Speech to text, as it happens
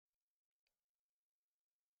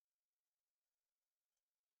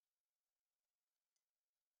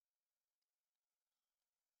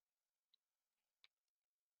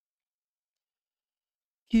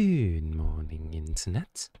Good morning,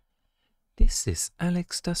 Internet. This is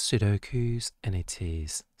Alex does Sudokus, and it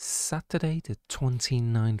is Saturday, the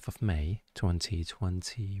 29th of May,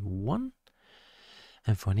 2021.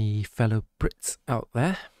 And for any fellow Brits out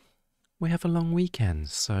there, we have a long weekend,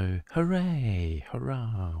 so hooray,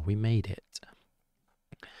 hurrah, we made it.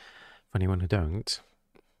 For anyone who don't,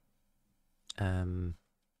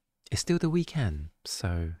 it's still the weekend,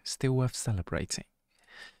 so still worth celebrating.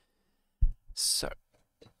 So,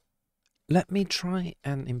 let me try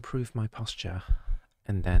and improve my posture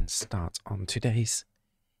and then start on today's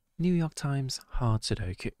New York Times hard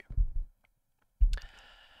Sudoku.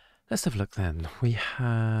 Let's have a look then. We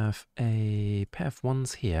have a pair of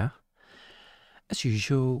ones here. As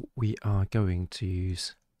usual, we are going to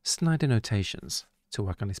use Snyder notations to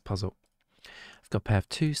work on this puzzle. I've got a pair of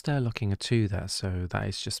twos there, looking a 2 there, so that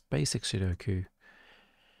is just basic Sudoku.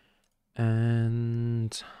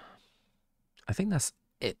 And I think that's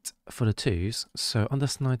it for the twos. So on the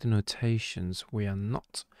Snyder notations, we are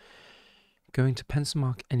not going to pencil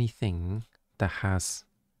mark anything that has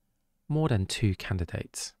more than 2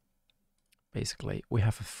 candidates. Basically, we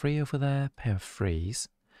have a 3 over there, pair of 3s.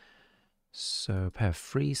 So a pair of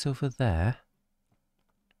 3s over there.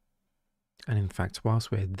 And in fact,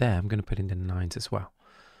 whilst we're there, I'm going to put in the 9s as well.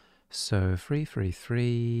 So 3, 3,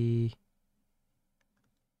 3.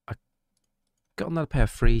 Got another pair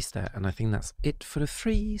of 3s there, and I think that's it for the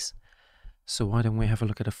 3s. So why don't we have a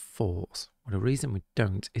look at the 4s? Well, the reason we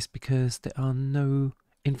don't is because there are no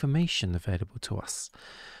information available to us.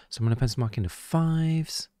 So I'm going to pencil mark in the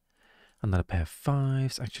 5s, another pair of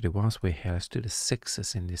 5s. Actually, whilst we're here, let's do the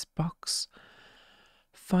 6s in this box.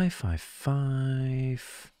 5, 5,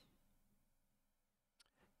 5.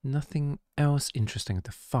 Nothing else interesting at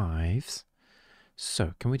the 5s.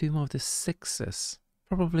 So can we do more of the 6s?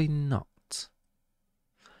 Probably not.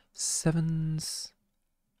 7s,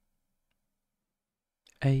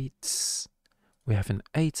 8s. We have an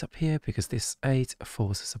 8 up here because this 8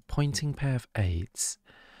 forces a pointing pair of 8s.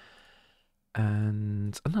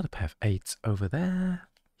 And another pair of 8s over there.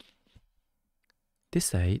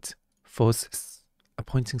 This 8 forces a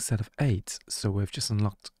pointing set of 8s. So we've just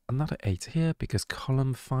unlocked another 8 here because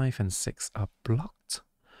column 5 and 6 are blocked.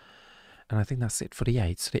 And I think that's it for the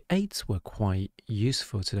 8s. So the 8s were quite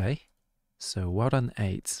useful today. So well done,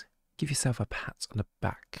 8s. Give yourself a pat on the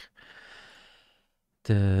back.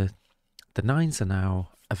 The 9s are now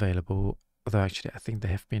available, although actually I think they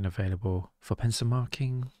have been available for pencil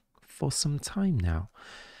marking for some time now.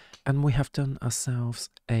 And we have done ourselves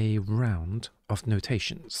a round of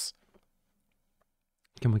notations.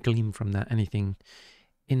 Can we glean from that anything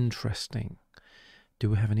interesting? Do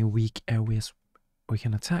we have any weak areas we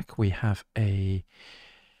can attack? We have a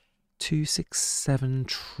 2, 6, 7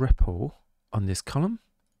 triple on this column,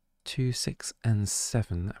 2, 6, and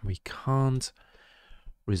 7, and we can't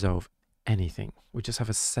resolve anything. We just have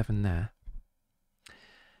a 7 there.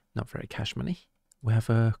 Not very cash money. We have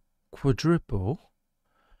a quadruple,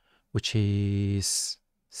 which is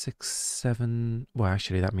 6, 7. Well,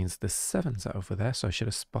 actually, that means the 7s are over there, so I should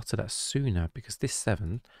have spotted that sooner because this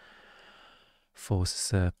 7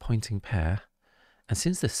 forces a pointing pair. And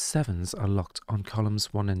since the 7s are locked on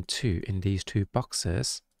columns 1 and 2 in these 2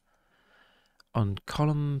 boxes, on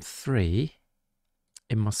column 3,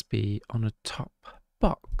 it must be on a top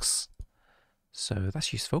box. So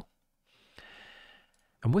that's useful.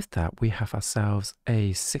 And with that, we have ourselves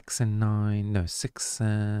a 6 and 9, no, 6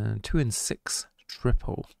 and 2 and 6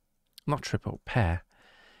 triple, not triple, pair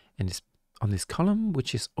in this, on this column,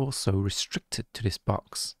 which is also restricted to this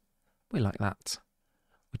box. We like that.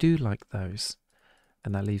 We do like those.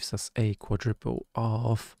 And that leaves us a quadruple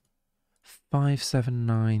of 5, 7,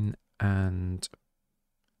 9, and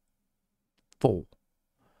 4.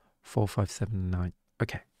 4, 5, 7, 9.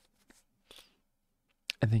 Okay.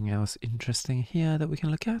 Anything else interesting here that we can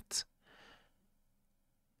look at?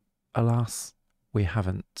 Alas, we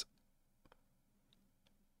haven't.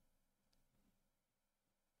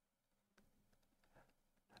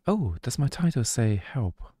 Oh, does my title say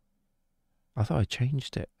help? I thought I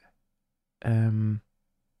changed it.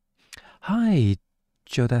 Hi,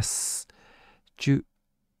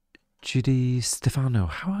 Judy Stefano.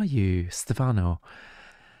 How are you, Stefano?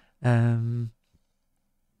 I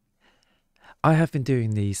have been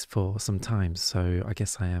doing these for some time, so I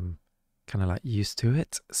guess I am kind of like used to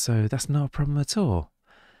it. So that's not a problem at all.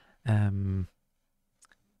 I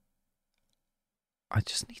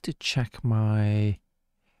just need to check my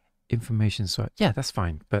information. So yeah, that's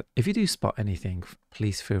fine. But if you do spot anything,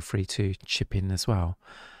 please feel free to chip in as well.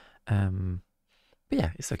 But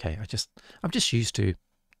yeah, it's okay. I'm just used to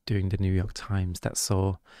doing the New York Times. That's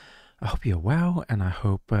all. I hope you're well, and I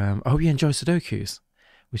hope you enjoy Sudokus,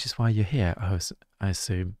 which is why you're here. I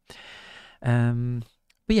assume.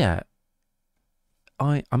 But yeah,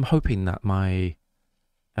 I'm hoping that my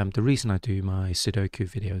the reason I do my Sudoku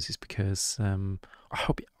videos is because I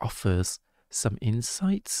hope it offers some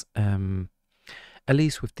insights, at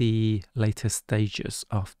least with the later stages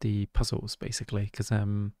of the puzzles, basically. Because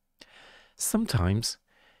sometimes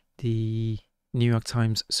the New York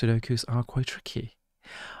Times Sudokus are quite tricky.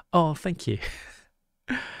 Oh, thank you.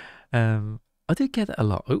 I do get it a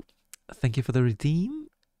lot. Oh, thank you for the redeem.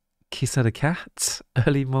 Kiss of the cat.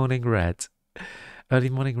 Early morning red. Early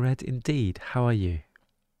morning red indeed. How are you?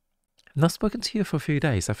 I've not spoken to you for a few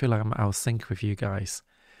days. I feel like I'm out of sync with you guys.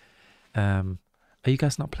 Are you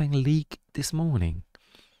guys not playing League this morning?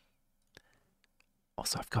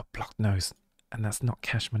 Also, I've got blocked nose, and that's not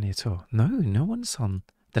cash money at all. No one's on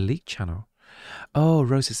the League channel. Oh,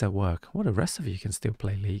 Rose is at work. Well, the rest of you can still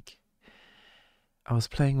play League. I was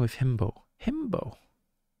playing with Himbo. Himbo?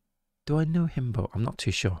 Do I know Himbo? I'm not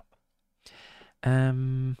too sure.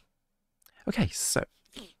 Okay, so...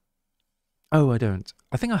 Oh, I don't.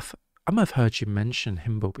 I think I might have heard you mention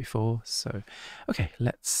Himbo before, so... Okay,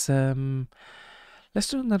 let's do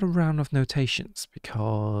another round of notations,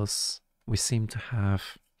 because we seem to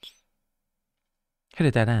have hit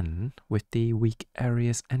a dead end with the weak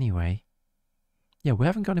areas anyway. Yeah, we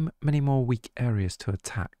haven't got many more weak areas to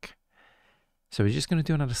attack. So we're just going to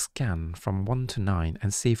do another scan from 1 to 9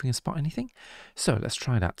 and see if we can spot anything. So let's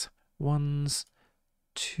try that. 1s,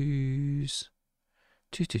 2s,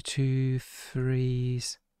 2 to 2,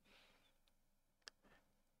 3s.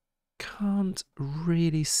 Can't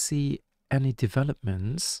really see any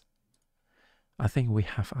developments. I think we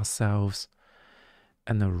have ourselves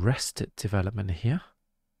an arrested development here.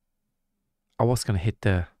 I was going to hit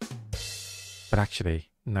the... But actually,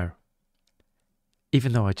 no.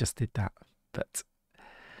 Even though I just did that. But...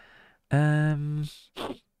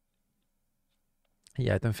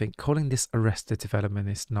 yeah, I don't think... Calling this arrested development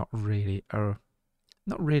is not really a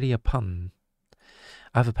pun.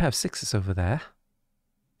 I have a pair of 6s over there,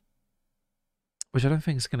 which I don't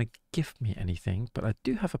think is going to give me anything, but I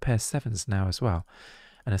do have a pair of 7s now as well.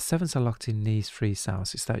 And the 7s are locked in these 3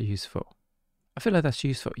 cells. Is that useful? I feel like that's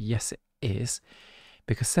useful. Yes, it is.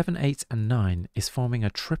 Because 7, 8, and 9 is forming a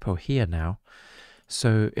triple here now.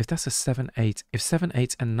 So if that's a 7, 8, if 7,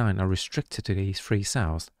 8, and 9 are restricted to these 3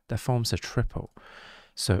 cells, that forms a triple.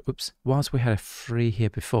 So, oops, whilst we had a 3 here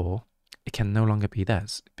before, it can no longer be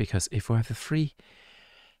that. Because if we have the 3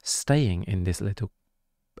 staying in this little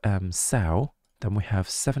cell, then we have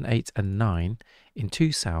 7, 8, and 9 in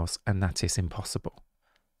 2 cells, and that is impossible.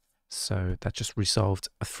 So that just resolved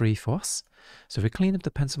a 3 for us. So if we clean up the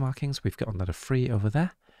pencil markings, we've got another 3 over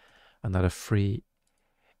there, another 3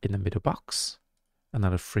 in the middle box,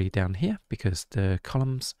 another 3 down here, because the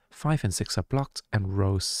columns 5 and 6 are blocked, and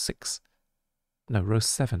row 7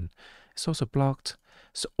 is also blocked.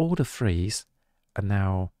 So all the 3s are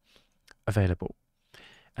now available.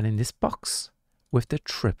 And in this box, with the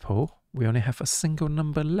triple, we only have a single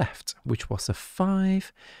number left, which was a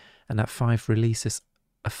 5, and that 5 releases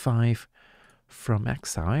a 5 from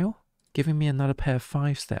exile, giving me another pair of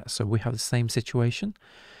 5s there. So we have the same situation.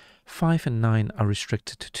 5 and 9 are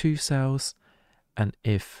restricted to 2 cells, and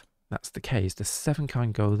if that's the case, the 7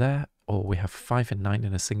 can't go there, or we have 5 and 9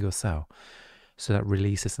 in a single cell. So that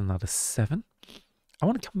releases another 7. I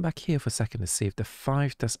want to come back here for a second to see if the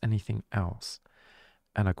 5 does anything else.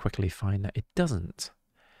 And I quickly find that it doesn't.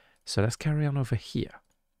 So let's carry on over here.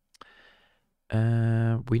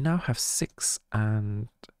 We now have 6 and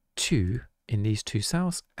 2 in these 2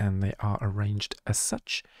 cells, and they are arranged as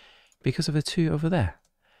such because of the 2 over there.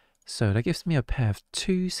 So that gives me a pair of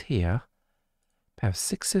 2s here, pair of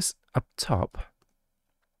 6s up top,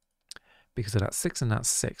 because of that 6 and that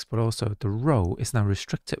 6, but also the row is now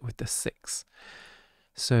restricted with the 6.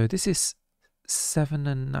 So this is 7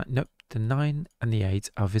 and 9, nope, the 9 and the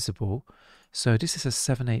 8 are visible. So this is a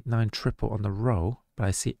 7, 8, 9 triple on the row, but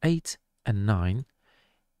I see 8 and 9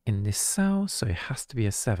 in this cell, so it has to be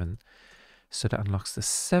a 7. So that unlocks the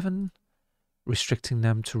 7, restricting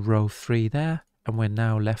them to row 3 there, and we're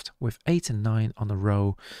now left with 8 and 9 on the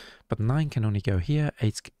row, but 9 can only go here,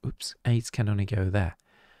 8 can only go there.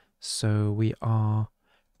 So we are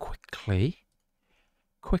quickly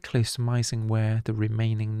surmising where the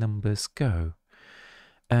remaining numbers go.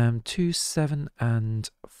 2, 7, and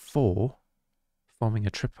 4 forming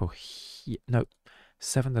a triple here. No,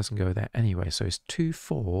 7 doesn't go there anyway, so it's 2,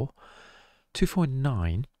 4, 2, 4,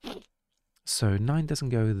 9. So 9 doesn't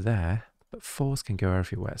go there, but 4s can go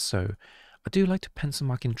everywhere. So I do like to pencil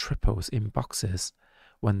mark in triples in boxes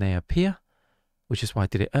when they appear, which is why I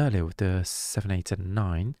did it earlier with the 7, 8, and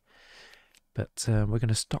 9. But we're going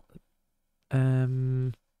to stop.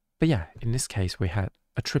 But yeah, in this case, we had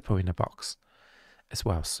a triple in a box as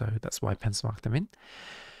well, so that's why I pencil marked them in.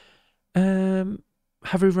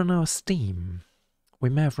 Have we run our Steam? We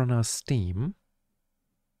may have run our Steam,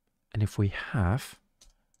 and if we have,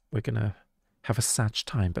 we're going to have a sad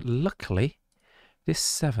time. But luckily, this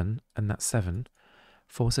 7 and that 7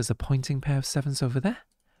 forces a pointing pair of 7s over there,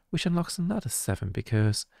 which unlocks another 7,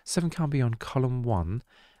 because 7 can't be on column 1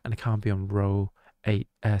 and it can't be on row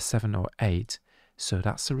 7 or 8, so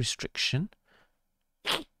that's a restriction.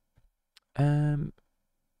 Any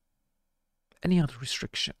other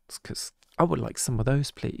restrictions? Because I would like some of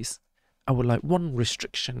those, please. I would like one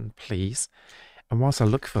restriction, please. And whilst I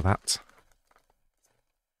look for that,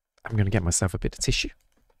 I'm going to get myself a bit of tissue.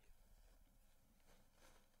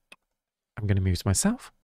 I'm going to mute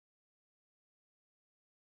myself.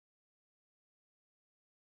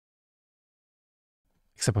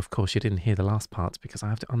 Except, of course, you didn't hear the last part because I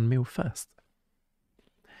have to unmill first.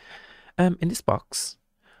 In this box,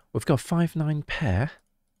 we've got a 5-9 pair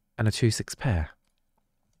and a 2-6 pair,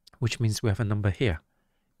 which means we have a number here.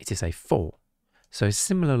 It is a 4. So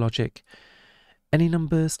similar logic. Any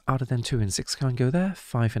numbers other than 2 and 6 can't go there.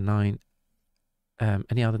 5 and 9.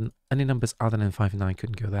 Any numbers other than 5 and 9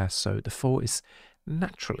 couldn't go there. So the 4 is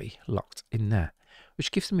naturally locked in there,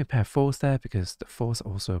 which gives me a pair of 4s there because the 4s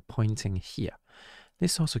are also pointing here.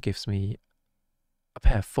 This also gives me a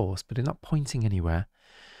pair of 4s, but they're not pointing anywhere.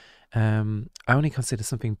 I only consider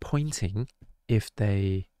something pointing if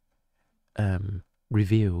they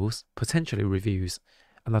potentially reveals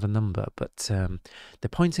another number, but they're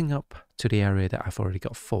pointing up to the area that I've already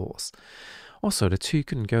got 4s. Also, the 2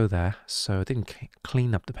 couldn't go there, so I didn't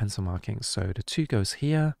clean up the pencil markings. So the 2 goes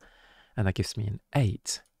here, and that gives me an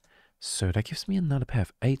 8. So that gives me another pair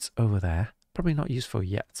of 8s over there. Probably not useful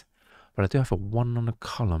yet, but I do have a 1 on the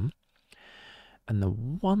column. And the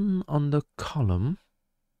 1 on the column,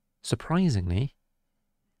 surprisingly,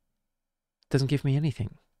 doesn't give me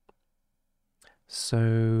anything.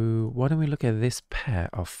 So why don't we look at this pair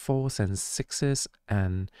of 4s and 6s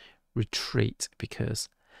and retreat, because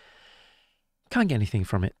can't get anything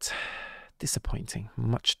from it. Disappointing,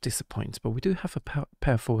 much disappointing. But we do have a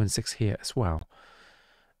pair of 4 and 6 here as well.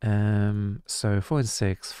 So 4 and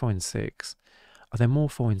 6, 4 and 6. Are there more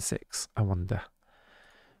 4 and 6? I wonder.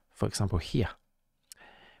 For example, here.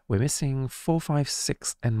 We're missing 4, 5,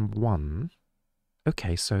 6, and 1.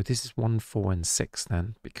 Okay, so this is 1, 4, and 6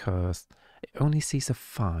 then, because it only sees a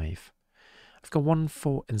 5. I've got 1,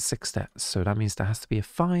 4, and 6 there, so that means there has to be a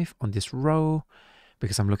 5 on this row,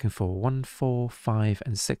 because I'm looking for 1, 4, 5,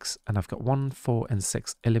 and 6, and I've got 1, 4, and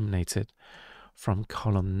 6 eliminated from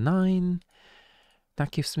column 9.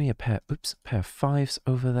 That gives me a pair of 5s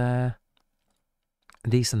over there.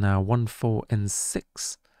 These are now 1, 4, and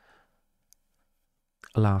 6.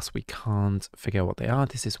 Alas, we can't figure out what they are.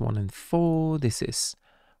 This is 1 and 4. This is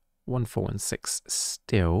 1, 4, and 6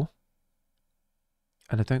 still.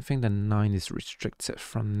 And I don't think the 9 is restricted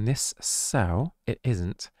from this cell. It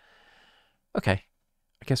isn't. Okay.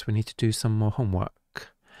 I guess we need to do some more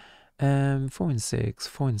homework. 4 and 6,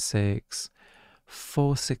 4 and 6,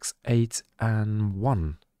 4, 6, 8, and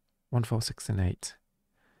 1. 1, 4, 6, and 8.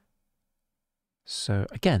 So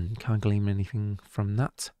again, can't glean anything from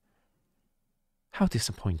that. How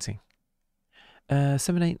disappointing.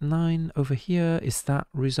 7, 8, 9 over here. Is that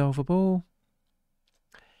resolvable?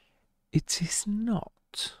 It is not.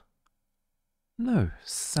 No,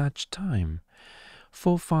 sad time.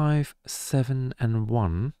 4, 5, 7, and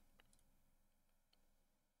 1.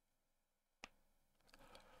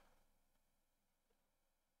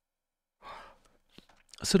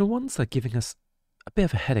 So the ones that are giving us a bit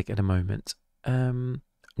of a headache at the moment. I'm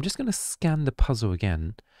just going to scan the puzzle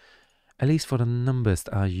again, at least for the numbers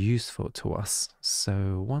that are useful to us.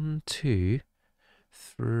 So 1, 2,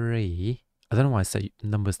 3. I don't know why I say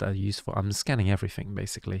numbers that are useful. I'm scanning everything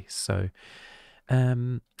basically. So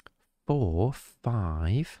 4,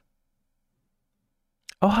 5.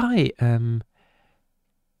 Oh hi,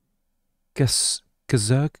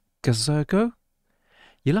 Gazergo.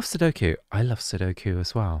 You love Sudoku. I love Sudoku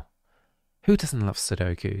as well. Who doesn't love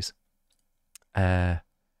Sudokus? I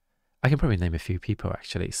can probably name a few people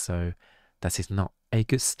actually, so that is not a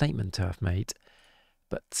good statement to have made.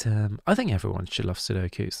 But I think everyone should love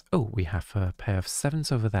Sudokus. Oh, we have a pair of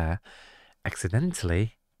 7s over there.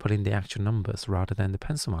 Accidentally put in the actual numbers rather than the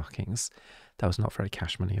pencil markings. That was not very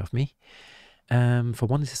cash money of me. For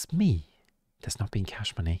one, this is me. That's not being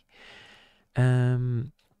cash money.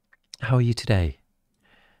 How are you today?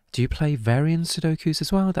 Do you play variant Sudokus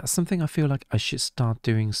as well? That's something I feel like I should start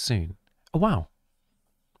doing soon. Oh wow,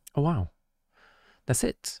 Oh, wow. That's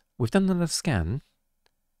it. We've done another scan,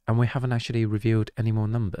 and we haven't actually revealed any more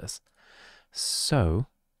numbers. So,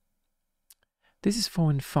 this is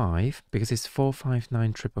 4 and 5, because it's 4, 5,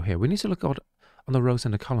 9, triple here. We need to look on the rows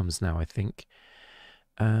and the columns now, I think.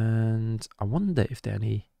 And I wonder if there are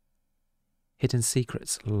any hidden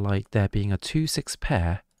secrets, like there being a 2, 6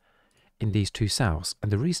 pair in these two cells.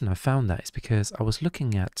 And the reason I found that is because I was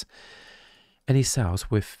looking at any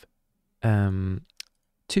cells with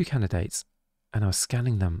two candidates, and I was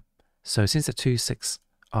scanning them. So since the 2, 6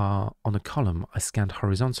 are on a column, I scanned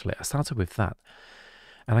horizontally. I started with that,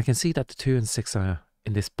 and I can see that the 2 and 6 are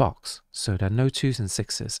in this box, so there are no 2s and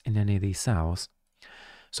 6s in any of these cells.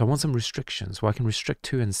 So I want some restrictions where I can restrict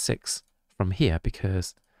 2 and 6 from here,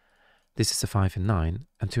 because this is a 5 and 9,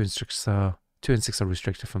 and 2 and 6 are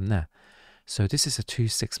restricted from there. So this is a 2,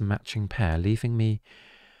 6 matching pair, leaving me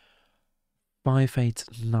 5, 8,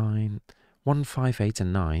 9, 1, 5, 8,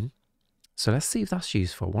 and 9. So let's see if that's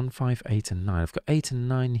useful. 1, 5, 8, and 9. I've got 8 and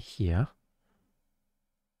 9 here.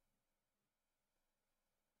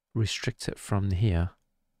 Restrict it from here.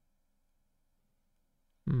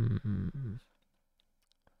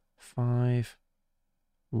 5,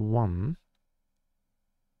 1.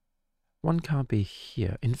 1 can't be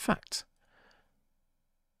here. In fact,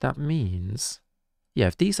 that means, yeah,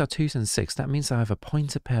 if these are 2s and 6, that means I have a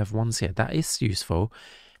pointed pair of 1s here. That is useful,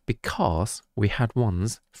 because we had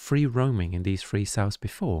 1s free roaming in these 3 cells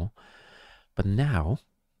before. But now,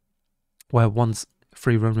 well, 1s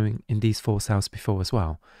free roaming in these 4 cells before as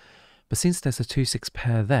well. But since there's a 2, 6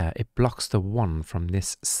 pair there, it blocks the 1 from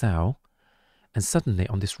this cell. And suddenly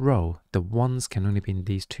on this row, the 1s can only be in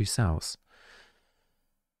these 2 cells.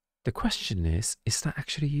 The question is that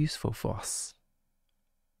actually useful for us?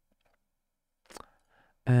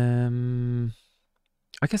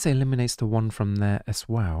 I guess it eliminates the 1 from there as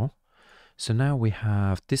well. So now we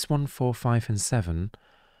have this 1, 4, 5, and 7.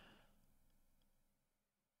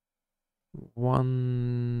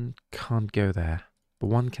 1 can't go there, but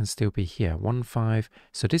 1 can still be here. 1, 5.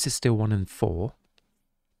 So this is still 1 and 4.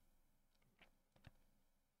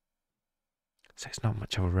 So it's not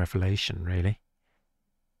much of a revelation, really.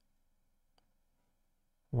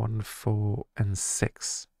 1, 4, and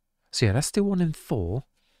 6. So yeah, that's still 1 and 4.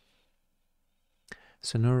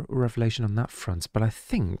 So no revelation on that front. But I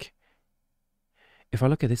think if I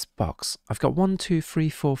look at this box, I've got 1, 2, 3,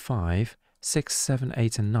 4, 5, 6, 7,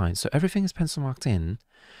 8, and 9. So everything is pencil marked in.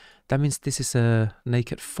 That means this is a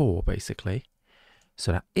naked 4, basically.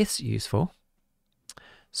 So that is useful.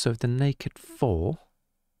 So if the naked 4,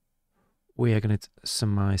 we are going to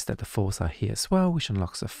surmise that the 4s are here as well, which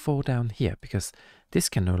unlocks a 4 down here, because this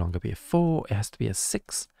can no longer be a 4. It has to be a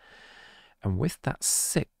 6. And with that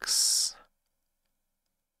 6,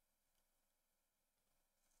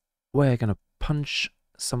 we're going to punch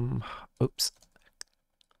some, oops.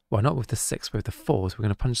 Well, not with the 6, but with the 4s. We're going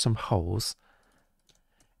to punch some holes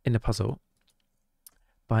in the puzzle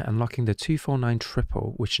by unlocking the 2, 4, 9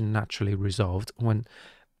 triple, which naturally resolved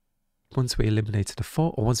once we eliminated the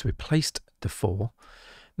 4, or once we placed the 4.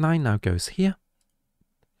 9 now goes here,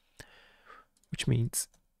 which means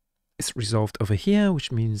it's resolved over here,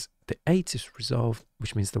 which means the 8 is resolved,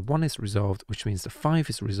 which means the 1 is resolved, which means the 5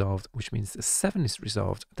 is resolved, which means the 7 is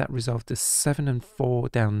resolved. That resolved the 7 and 4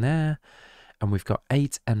 down there. And we've got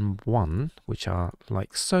 8 and 1, which are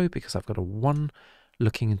like so, because I've got a 1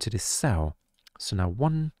 looking into this cell. So now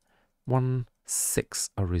 1, 1, 6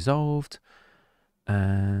 are resolved.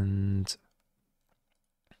 And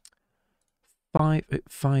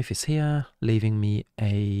 5 is here, leaving me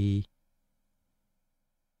a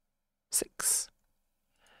 6.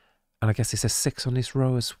 And I guess it's a 6 on this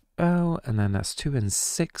row as well. And then that's 2 and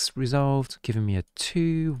 6 resolved, giving me a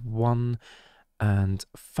 2, 1, and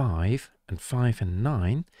 5. And 5 and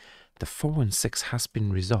 9. The 4 and 6 has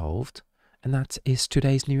been resolved. And that is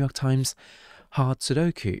today's New York Times hard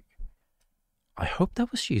Sudoku. I hope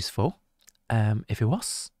that was useful. If it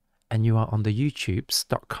was, and you are on the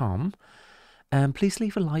youtubes.com, please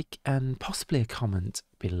leave a like and possibly a comment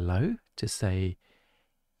below to say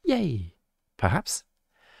yay, perhaps.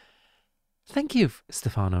 Thank you,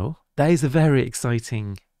 Stefano. That is a very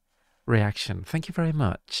exciting reaction. Thank you very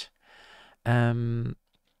much.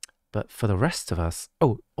 But for the rest of us,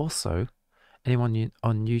 oh, also, anyone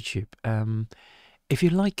on YouTube, if you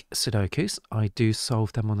like Sudokus, I do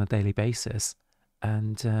solve them on a daily basis.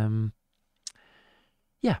 And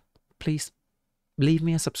yeah, please leave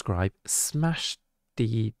me a subscribe, smash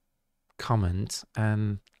the comment,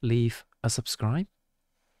 and leave a subscribe.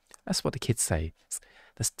 That's what the kids say.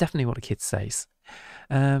 That's definitely what the kids says.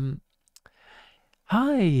 Hi,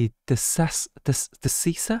 the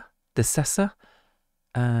Cessa.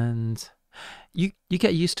 And you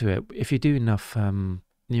get used to it if you do enough New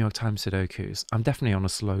York Times Sudokus. I'm definitely on a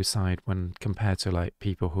slow side when compared to like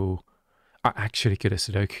people who are actually good at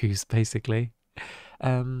Sudokus, basically.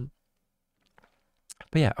 But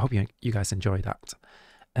yeah, I hope you guys enjoy that.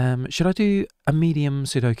 Should I do a medium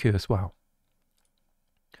Sudoku as well?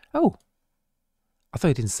 Oh, I thought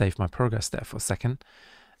I didn't save my progress there for a second.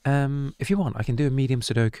 If you want, I can do a medium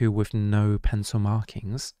Sudoku with no pencil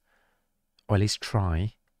markings, or at least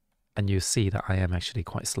try, and you'll see that I am actually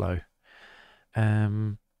quite slow.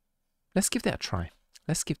 Let's give that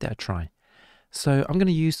a try. So I'm going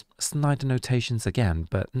to use Snyder notations again,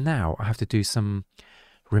 but now I have to do some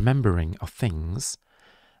remembering of things.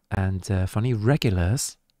 And for any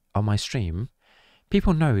regulars on my stream,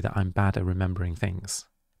 people know that I'm bad at remembering things,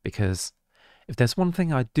 because if there's one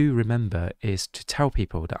thing I do remember is to tell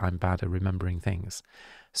people that I'm bad at remembering things.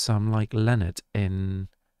 So I'm like Leonard in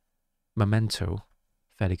Memento,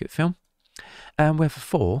 fairly good film. And we have a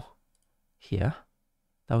 4 here.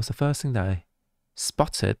 That was the first thing that I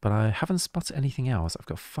spotted, but I haven't spotted anything else. I've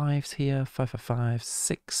got 5s here, 5, 5, 5,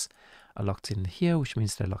 6 are locked in here, which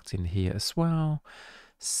means they're locked in here as well.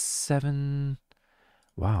 7.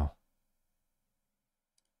 Wow.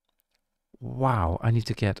 Wow, I need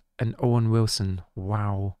to get an Owen Wilson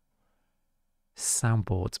wow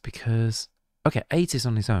soundboard because, okay, 8 is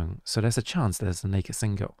on its own, so there's a chance there's a naked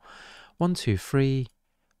single. 1, 2, 3,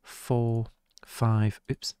 4, 5,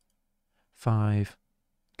 oops, 5.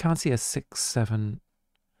 Can't see a 6, 7,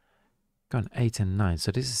 got an 8 and 9,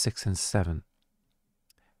 so this is 6 and 7.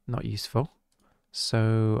 Not useful.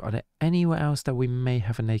 So are there anywhere else that we may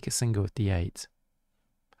have a naked single with the 8?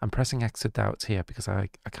 I'm pressing X to doubt here because I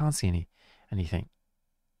can't see anything.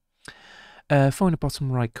 4 in the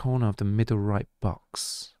bottom right corner of the middle right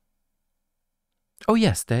box. Oh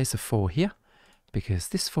yes, there's a 4 here, because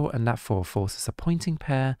this 4 and that 4 forces a pointing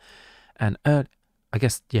pair, and I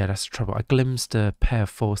guess, yeah, that's the trouble. I glimpsed a pair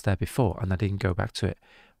of 4s there before, and I didn't go back to it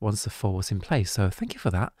once the 4 was in place. So thank you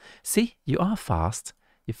for that. See, you are fast.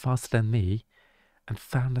 You're faster than me, and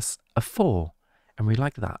found us a 4, and we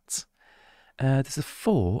like that. Does a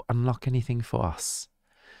 4 unlock anything for us?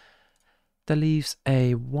 That leaves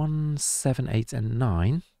a 1, 7, 8, and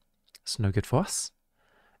 9. It's no good for us.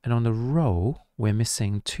 And on the row, we're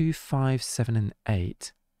missing 2, 5, 7, and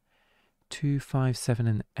 8. 2, 5, 7,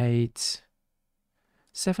 and 8.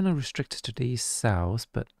 7 are restricted to these cells,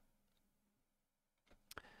 but...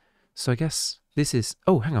 So I guess this is...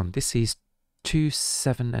 Oh, hang on. This is 2,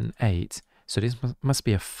 7, and 8. So this must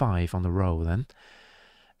be a 5 on the row then.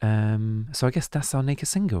 So I guess that's our naked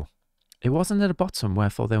single. It wasn't at the bottom,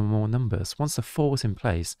 wherefore there were more numbers. Once the 4 was in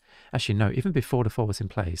place... Actually, no, even before the 4 was in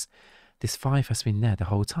place, this 5 has been there the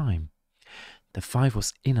whole time. The 5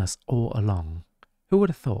 was in us all along. Who would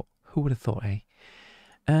have thought? Who would have thought, eh?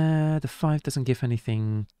 The 5 doesn't give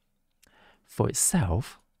anything for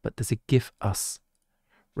itself, but does it give us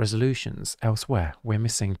resolutions elsewhere? We're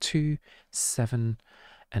missing 2, 7,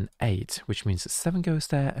 and 8, which means that 7 goes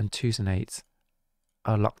there and 2s and 8s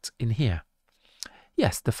are locked in here.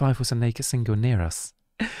 Yes, the 5 was a naked single near us.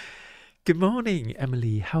 Good morning,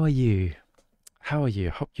 Emily. How are you? How are you?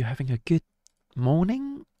 Hope you're having a good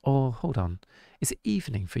morning, or hold on, is it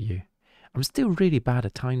evening for you? I'm still really bad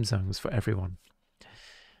at time zones for everyone.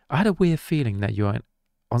 I had a weird feeling that you are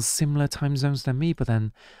on similar time zones than me, but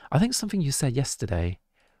then I think something you said yesterday,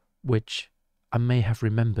 which I may have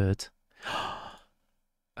remembered.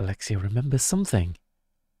 Alexia remembers something.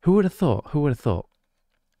 Who would have thought? Who would have thought?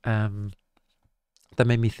 That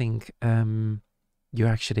made me think you're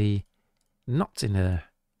actually not in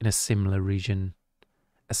a similar region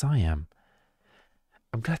as I am.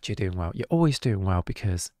 I'm glad you're doing well. You're always doing well,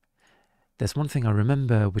 because there's one thing I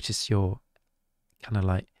remember, which is your kind of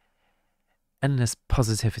like endless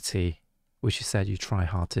positivity, which you said you try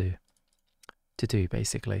hard to do,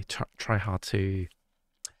 basically. Try hard to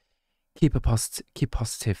keep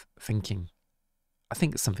positive thinking. I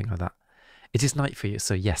think it's something like that. It is night for you,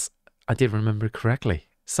 so yes, I did remember correctly.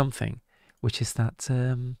 Something, which is that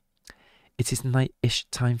it is night-ish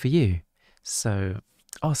time for you. So,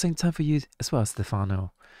 oh, same time for you as well,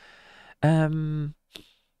 Stefano. We're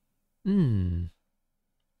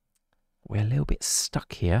a little bit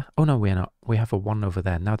stuck here. Oh no, we're not. We have a 1 over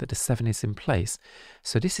there now that the 7 is in place.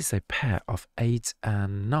 So this is a pair of 8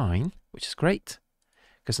 and 9, which is great,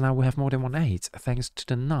 because now we have more than one 8 thanks to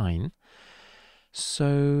the 9.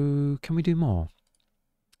 So can we do more?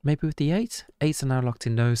 Maybe with the 8? 8s are now locked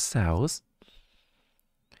in those cells.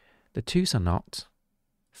 The 2s are not.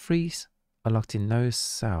 3s are locked in those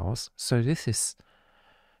cells. So this is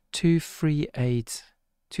 2, 3, 8,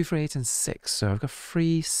 2, 3, 8, and 6. So I've got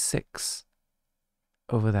 3, 6.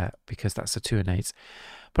 over there because that's a 2 and 8.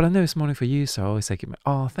 But I know it's morning for you, so I always say,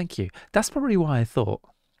 oh, thank you. That's probably why I thought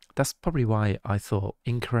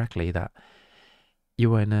incorrectly that you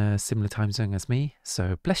were in a similar time zone as me.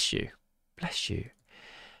 So bless you. Bless you.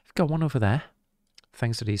 I've got one over there,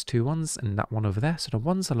 thanks to these 2 ones, and that one over there. So the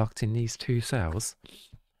ones are locked in these 2 cells.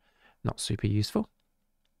 Not super useful.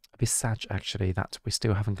 A bit sad, actually, that we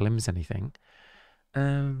still haven't glimpsed anything.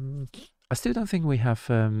 I still don't think we have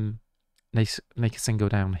make a single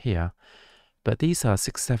down here. But these are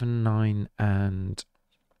 6, 7, 9, and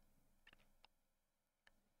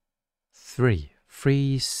 3.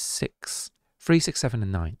 3, 6. 3, 6, 7,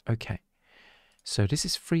 and 9. Okay. So this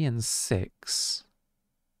is 3 and 6.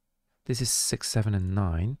 This is 6, 7, and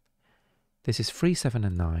 9. This is 3, 7,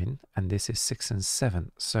 and 9. And this is 6 and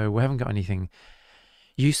 7. So we haven't got anything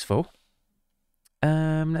useful.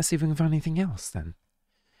 Let's see if we can find anything else then.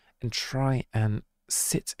 And try and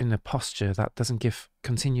sit in a posture that doesn't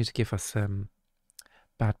continue to give us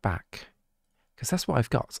bad back. Because that's what I've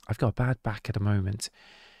got. I've got a bad back at the moment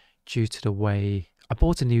due to the way I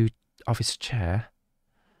bought a new office chair,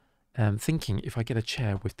 thinking if I get a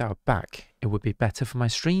chair without a back, it would be better for my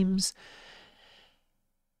streams.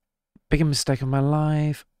 Bigger mistake of my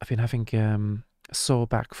life. I've been having a sore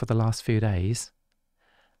back for the last few days,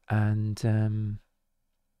 and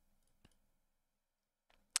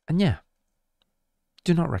yeah,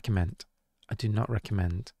 do not recommend. I do not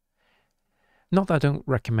recommend. Not that I don't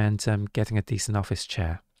recommend getting a decent office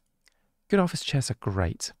chair. Good office chairs are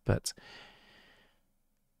great, but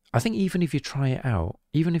I think even if you try it out,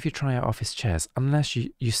 office chairs, unless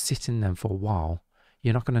you sit in them for a while,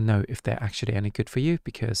 you're not going to know if they're actually any good for you,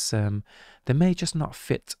 because they may just not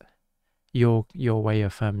fit your way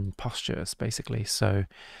of postures, basically. So,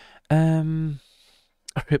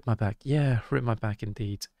 I ripped my back. Yeah, ripped my back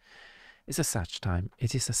indeed. It's a sad time.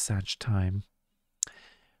 It is a sad time.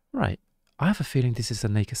 Right. I have a feeling this is a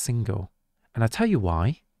naked single. And I'll tell you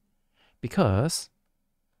why. Because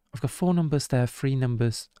I've got 4 numbers there, 3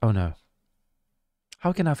 numbers. Oh no.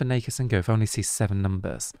 How can I have a naked single if I only see 7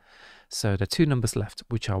 numbers? So there are 2 numbers left,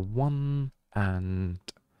 which are 1 and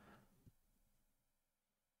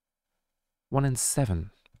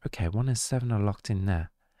 7. Okay, 1 and 7 are locked in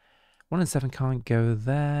there. 1 and 7 can't go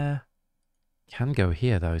there. Can go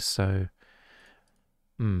here though, so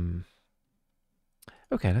okay,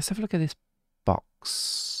 let's have a look at this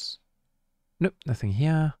box. Nope, nothing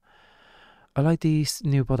here. I like these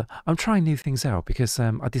new border. I'm trying new things out because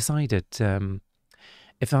I decided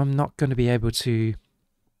if I'm not going to be able to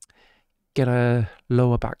get a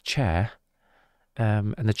lower back chair,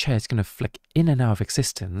 and the chair is going to flick in and out of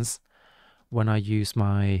existence when I use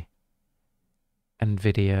my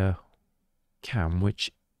NVIDIA cam,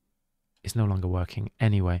 which is no longer working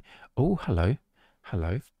anyway. Oh, hello.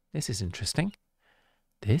 Hello. This is interesting.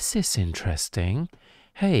 This is interesting.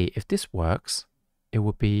 Hey, if this works, it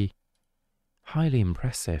would be highly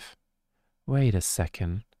impressive. Wait a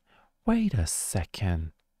second. Wait a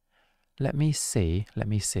second. Let me see. Let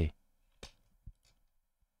me see.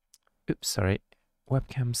 Oops, sorry.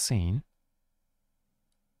 Webcam scene.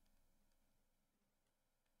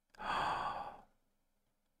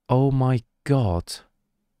 Oh my god.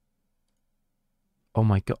 Oh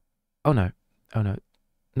my god. Oh no. Oh no.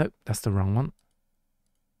 Nope, that's the wrong one.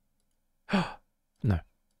 No.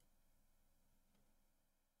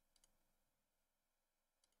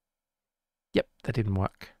 Yep, that didn't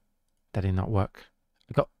work. That did not work.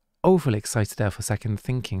 I got overly excited there for a second,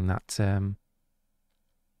 thinking that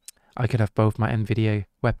I could have both my NVIDIA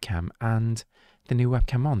webcam and the new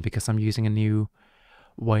webcam on because I'm using a new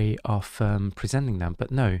way of presenting them.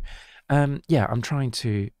 But no. Yeah, I'm trying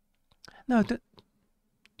to... No,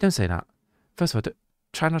 don't say that. First of all,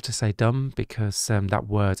 try not to say dumb, because that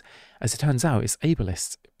word, as it turns out, is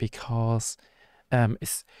ableist, because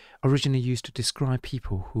it's originally used to describe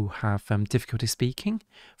people who have difficulty speaking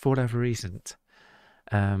for whatever reason,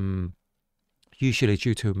 usually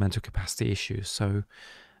due to mental capacity issues. So,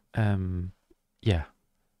 yeah,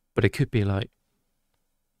 but it could be like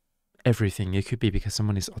everything. It could be because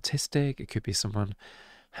someone is autistic. It could be someone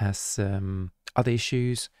has other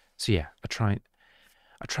issues. So yeah, I try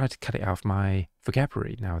to cut it out of my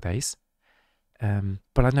vocabulary nowadays.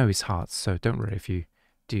 But I know it's hard, so don't worry if you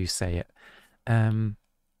do say it. No,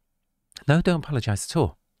 don't apologize at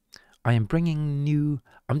all. I am bringing new...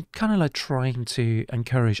 I'm kind of like trying to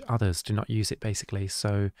encourage others to not use it, basically.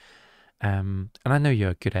 So, and I know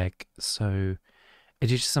you're a good egg, so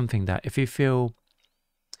it is just something that if you feel...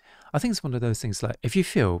 I think it's one of those things like, if you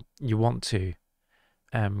feel you want to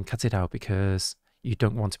cut it out because you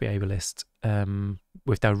don't want to be ableist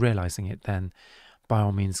without realizing it, then by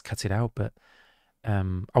all means cut it out. But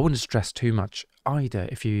I wouldn't stress too much either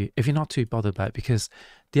if you're not too bothered about it, because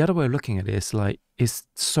the other way of looking at it is like it's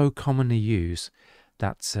so commonly used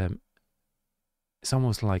that it's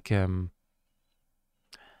almost like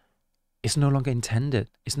it's no longer intended.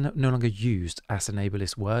 It's no longer used as an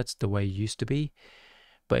ableist word the way it used to be,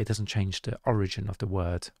 but it doesn't change the origin of the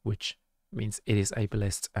word, which means it is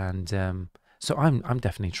ableist. And so I'm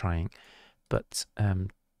definitely trying, but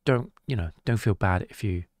don't feel bad if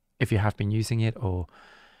you have been using it, or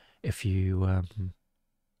if you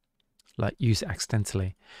like use it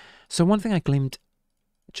accidentally. So one thing I gleaned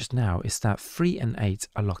just now is that 3 and 8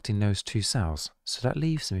 are locked in those two cells. So that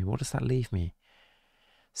leaves me, what does that leave me?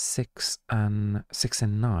 6 and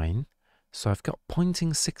 9. So I've got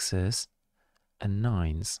pointing 6s and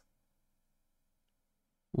 9s,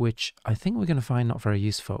 which I think we're going to find not very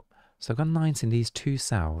useful. So I've got 9s in these two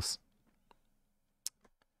cells.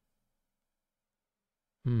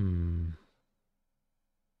 I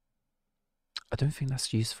don't think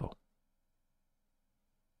that's useful.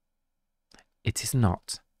 It is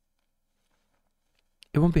not.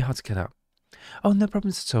 It won't be hard to get out. Oh, no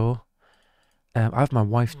problems at all. I have my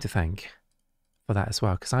wife to thank for that as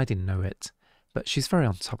well, because I didn't know it. But she's very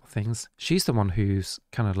on top of things. She's the one who's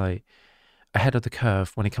kind of like ahead of the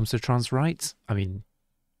curve when it comes to trans rights. I mean,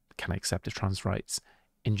 can I accept the trans rights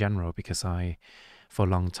in general, because for a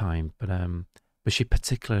long time, but she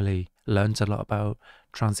particularly learned a lot about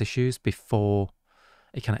trans issues before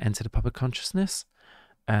it kind of entered the public consciousness.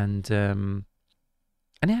 And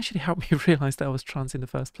it actually helped me realize that I was trans in the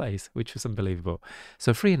first place, which was unbelievable.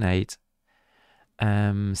 So 3 and 8,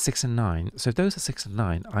 6 and 9. So if those are 6 and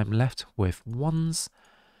 9, I'm left with 1s,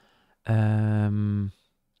 1,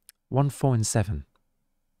 4, and 7.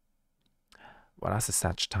 Well, that's a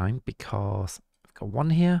sad time, because I've got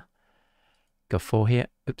 1 here, got 4 here,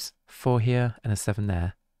 4 here, and a 7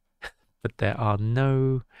 there. But there are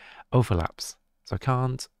no overlaps, so I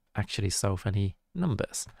can't actually solve any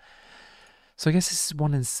numbers. So I guess this is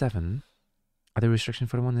 1 and 7. Are there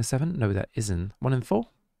restrictions for the 1 and 7? No, that isn't. 1 and 4?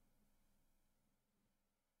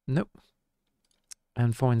 Nope.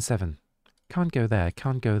 And 4 and 7. Can't go there,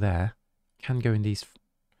 can't go there. Can go in these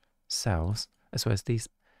cells, as well as these.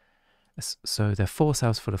 So there are 4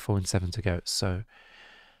 cells for the 4 and 7 to go. So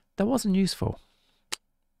that wasn't useful.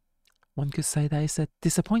 One could say that it's a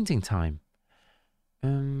disappointing time.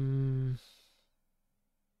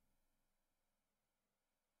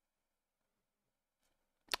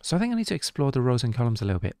 So I think I need to explore the rows and columns a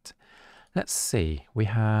little bit. Let's see. We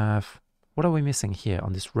have, what are we missing here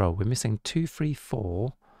on this row? We're missing 2, 3,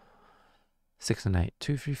 4, 6, and 8.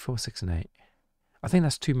 2, 3, 4, 6, and 8. I think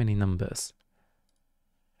that's too many numbers.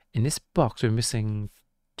 In this box, we're missing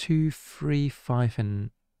 2, 3, 5, and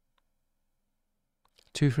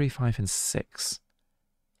 2, 3, 5, and 6.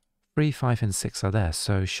 3, 5, and 6 are there,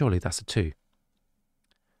 so surely that's a 2.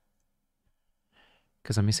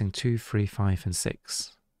 Because I'm missing 2, 3, 5, and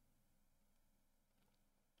 6.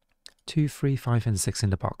 2, 3, 5, and 6 in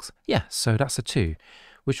the box. Yeah, so that's a 2,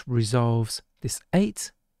 which resolves this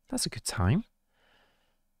 8. That's a good time.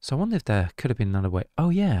 So I wonder if there could have been another way. Oh,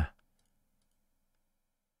 yeah.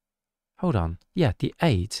 Hold on. Yeah, the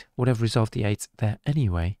 8 would have resolved the 8 there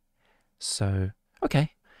anyway. So,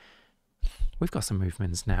 okay. We've got some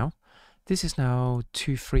movements now. This is now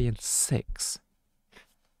 2, 3, and 6.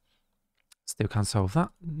 Still can't solve that.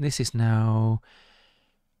 This is now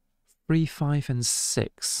 3, 5, and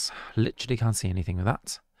 6. Literally can't see anything with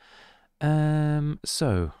that.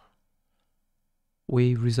 So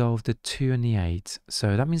we resolved the 2 and the 8.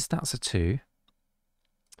 So that means that's a 2.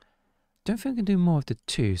 Don't think we can do more of the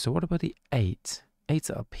 2. So what about the 8?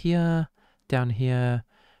 8's are up here, down here.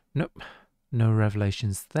 Nope. No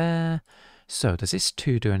revelations there. So does this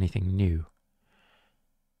 2 do anything new?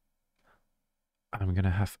 I'm going to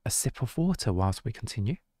have a sip of water whilst we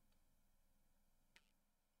continue.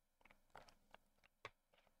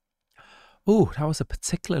 Oh, that was a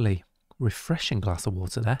particularly refreshing glass of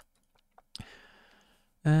water there.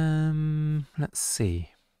 Let's see.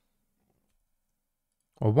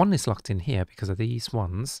 Well, 1 is locked in here because of these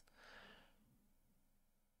ones.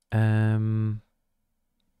 4s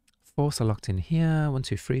are locked in here. 1,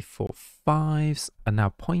 2, 3, 4, 5s are now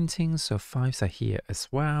pointing, so 5s are here as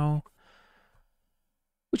well,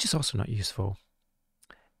 which is also not useful.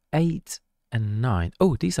 8 and 9.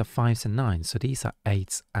 Oh, these are 5s and 9s, so these are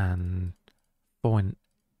 8s and 4 and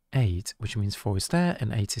 8, which means 4 is there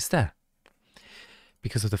and 8 is there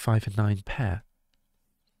because of the 5 and 9 pair.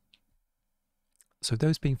 So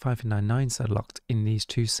those being 5 and 9, 9s are locked in these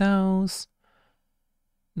two cells.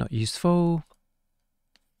 Not useful.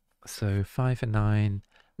 So 5 and 9,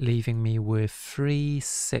 leaving me with 3,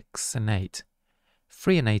 6, and 8.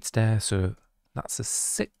 3 and 8's there, so that's a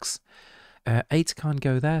 6. 8 can't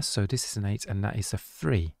go there, so this is an 8 and that is a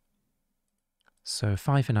 3. So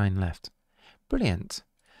 5 and 9 left. Brilliant.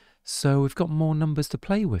 So we've got more numbers to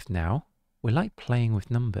play with now. We like playing with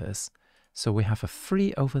numbers. So we have a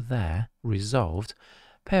 3 over there, resolved.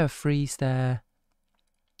 Pair of 3's there.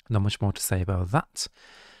 Not much more to say about that.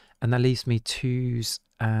 And that leaves me 2's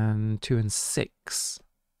and 2 and 6.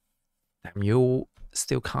 Damn, you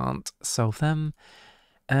still can't solve them.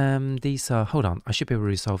 These are, hold on, I should be able to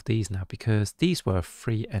resolve these now because these were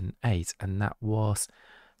 3 and 8 and that was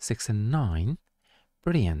 6 and 9.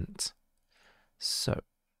 Brilliant. So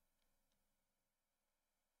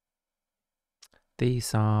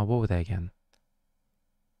these are, what were they again?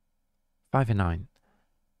 5 and 9.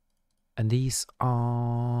 And these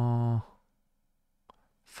are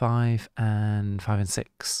 5 and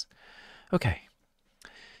 6. Okay.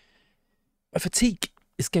 My fatigue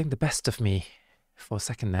is getting the best of me for a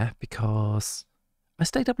second there because I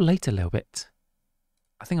stayed up late a little bit.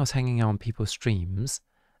 I think I was hanging out on people's streams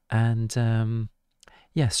and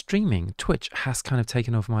yeah, streaming, Twitch has kind of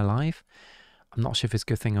taken over my life. I'm not sure if it's a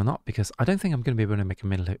good thing or not because I don't think I'm going to be able to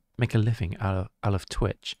make a living out of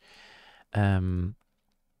Twitch. And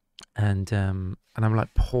I'm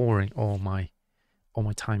like pouring all my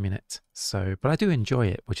time in it. So, but I do enjoy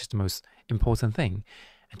it, which is the most important thing.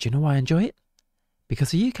 And do you know why I enjoy it?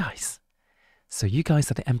 Because of you guys. So you guys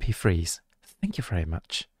are the MP3s. Thank you very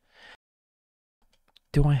much.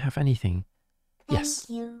 Do I have anything? Yes,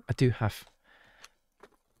 I do have.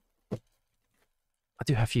 I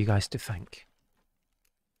do have you guys to thank.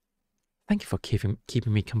 Thank you for keeping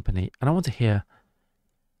me company. And I want to hear.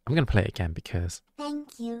 I'm going to play it again because.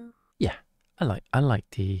 Thank you. Yeah, I like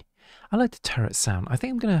the turret sound. I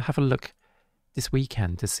think I'm going to have a look this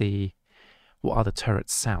weekend to see what other turret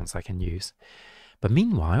sounds I can use. But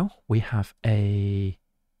meanwhile, we have a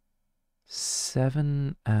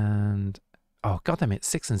 7 and... Oh, goddamn it,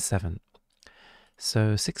 6 and 7.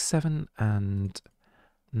 So 6, 7 and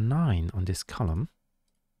 9 on this column.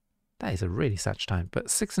 That is a really sad time.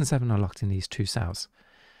 But 6 and 7 are locked in these two cells.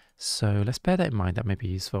 So let's bear that in mind. That may be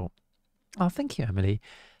useful. Oh, thank you, Emily.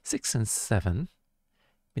 6 and 7.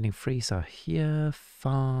 Meaning 3s are here.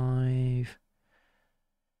 5.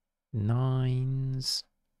 9s.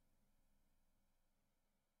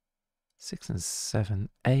 6 and 7,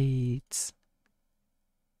 8,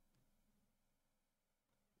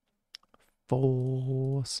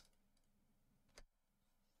 4s.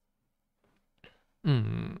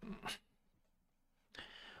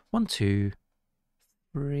 1, 2,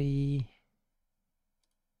 3.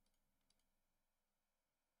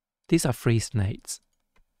 These are 3s and 8s.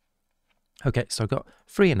 Okay, so I've got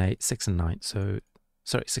 3 and 8, 6 and 9. So,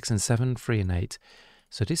 sorry, 6 and 7, 3 and 8.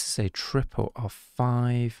 So this is a triple of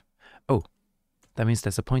 5. Oh, that means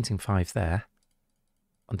there's a pointing 5 there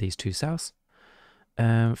on these two cells.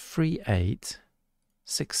 3, 8,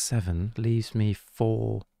 6, 7 leaves me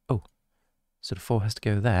 4. Oh, so the 4 has to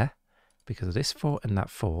go there because of this 4 and that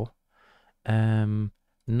 4. 9.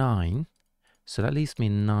 So that leaves me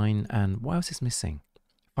 9 and what else is missing?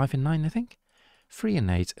 5 and 9, I think. 3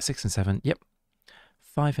 and 8, 6 and 7. Yep.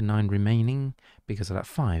 5 and 9 remaining because of that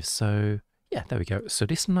 5. So yeah, there we go. So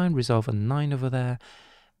this 9 resolve a 9 over there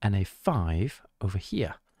and a 5 over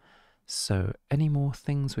here. So any more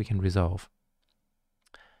things we can resolve?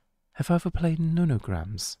 Have I ever played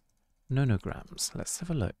nonograms? Nonograms. Let's have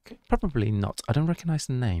a look. Probably not. I don't recognize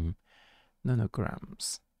the name.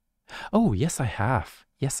 Nonograms. Oh, yes, I have.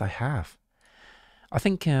 Yes, I have. I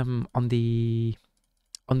think on the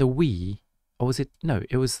Wii, or was it? No,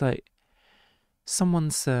 it was like someone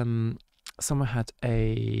had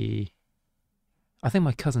a. I think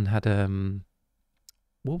my cousin had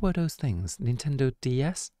what were those things? Nintendo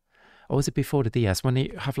DS? Or was it before the DS? When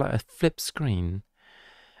you have like a flip screen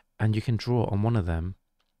and you can draw on one of them.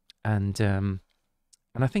 And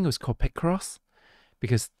I think it was called Picross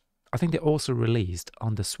because I think they also released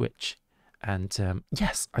on the Switch. And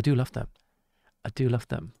yes, I do love them. I do love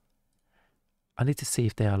them. I need to see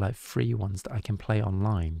if they are like free ones that I can play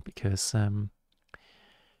online because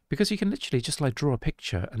you can literally just like draw a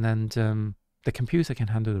picture and then the computer can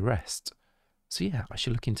handle the rest. So yeah, I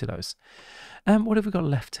should look into those. What have we got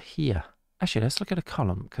left here? Actually, let's look at a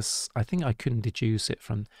column because I think I couldn't deduce it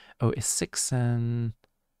from. Oh, it's 6 and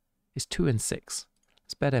it's 2 and 6.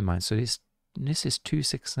 Let's bear that in mind. So this is 2,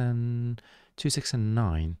 6 and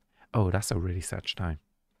 9. Oh, that's a really sad time.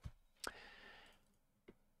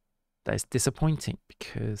 That is disappointing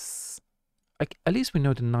because at least we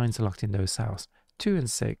know the 9s are locked in those cells. 2 and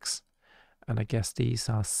 6, and I guess these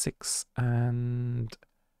are 6 and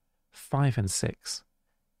 5 and 6.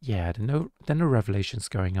 Yeah, there are no revelations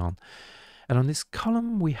going on. And on this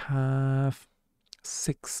column, we have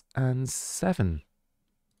 6 and 7,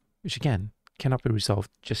 which again cannot be resolved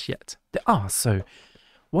just yet. There are, so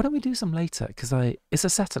why don't we do some later? Because it's a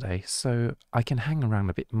Saturday, so I can hang around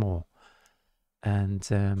a bit more. And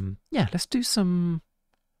yeah, let's do some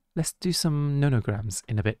nonograms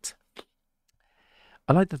in a bit.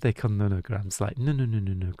 I like that they call nonograms like no.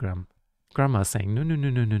 Grandma saying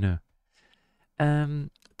no.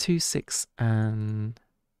 2, 6 and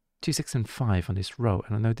 5 on this row,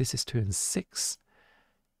 and I know this is 2 and 6.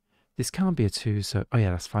 This can't be a 2, so oh yeah,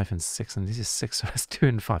 that's 5 and 6, and this is 6, so that's 2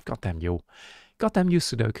 and 5. God damn you,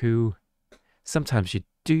 Sudoku. Sometimes you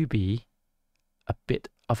do be a bit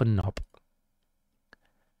of a knob,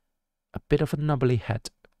 a bit of a knobbly head.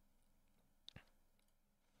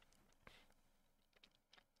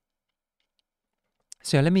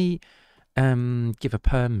 So let me give a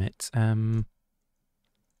permit.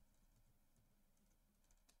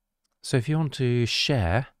 So if you want to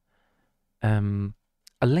share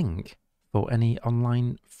a link for any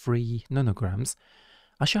online free nonograms,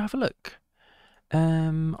 I shall have a look.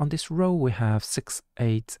 On this row we have 6,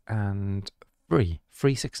 8 and 3.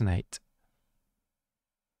 3, 6 and 8.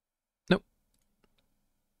 Nope.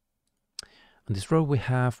 On this row we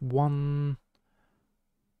have 1,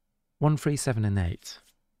 3, 7 and 8.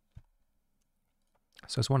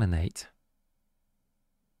 So it's 1 and 8.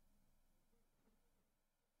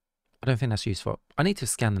 I don't think that's useful. I need to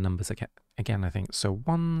scan the numbers again, I think. So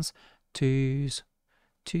 1s, 2s,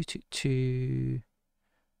 2, 2, 2,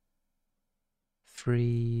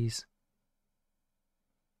 3s,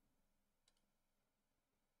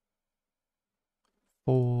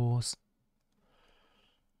 4s.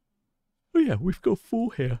 Oh yeah, we've got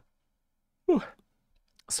 4 here. Oh,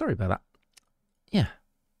 sorry about that. Yeah,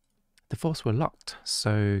 the 4s were locked,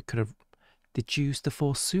 so could have deduced the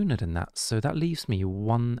 4 sooner than that. So that leaves me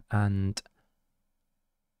 1 and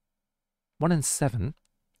 7.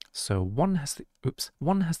 So 1 has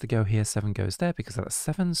to go here, 7 goes there because that's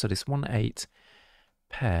 7. So this 1, 8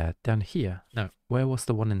 pair down here. No, where was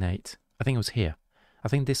the 1 and 8? I think it was here. I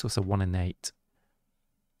think this was a 1 and 8.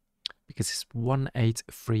 Because it's 1, 8,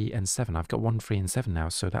 3 and 7. I've got 1, 3 and 7 now,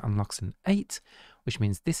 so that unlocks an 8, which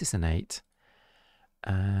means this is an 8.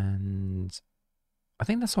 And I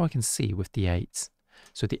think that's all I can see with the 8s.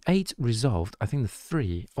 So the 8 resolved. I think the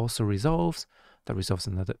 3 also resolves. That resolves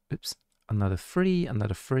another, another 3,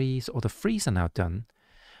 another 3. So all the 3s are now done.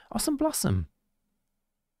 Awesome Blossom.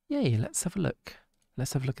 Yay, let's have a look.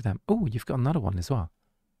 Let's have a look at them. Oh, you've got another one as well.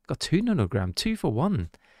 Got 2 nonogram, 2 for 1.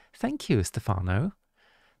 Thank you, Stefano.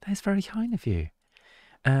 That is very kind of you.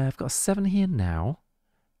 I've got a 7 here now,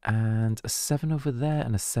 and a 7 over there,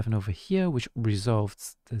 and a 7 over here, which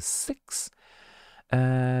resolves the 6.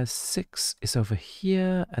 6 is over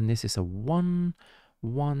here, and this is a 1,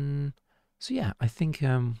 1. So yeah, I think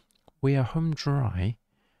we are home dry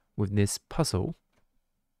with this puzzle.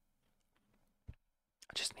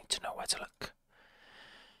 I just need to know where to look.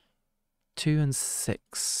 2 and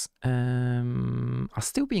 6 are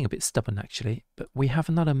still being a bit stubborn actually, but we have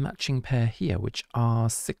another matching pair here which are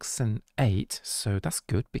 6 and 8, so that's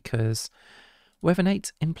good because we have an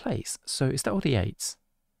 8 in place. So is that all the 8s?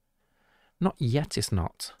 Not yet, it's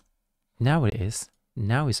not. Now it is.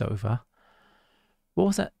 Now it's over. What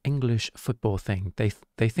was that English football thing? They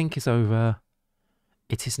think it's over.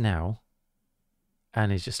 It is now.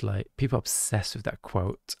 And it's just like people are obsessed with that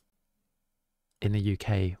quote in the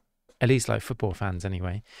UK. At least like football fans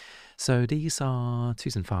anyway. So these are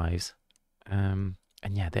 2s and 5s. And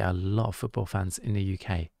yeah, there are a lot of football fans in the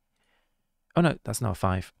UK. Oh no, that's not a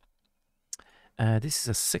 5. This is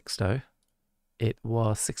a 6 though. It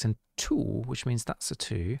was 6 and 2, which means that's a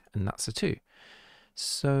 2 and that's a 2.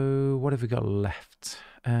 So what have we got left?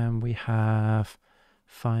 We have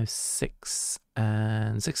 5, 6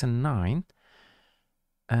 and 6 and 9.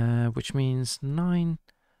 Which means 9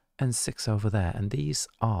 and 6 over there, and these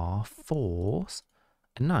are 4s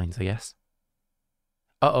and 9s, I guess.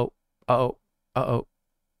 Uh-oh, uh-oh, uh-oh,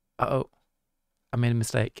 uh-oh. I made a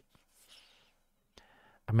mistake.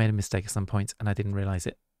 I made a mistake at some point, and I didn't realize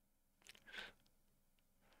it.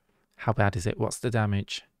 How bad is it? What's the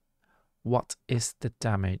damage? What is the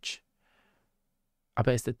damage? I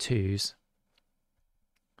bet it's the 2s.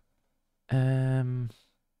 2s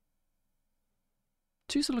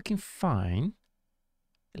are looking fine.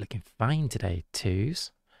 They're looking fine today,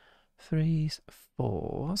 2s. 3s,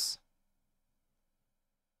 4s.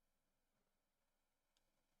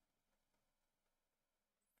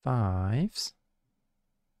 5s.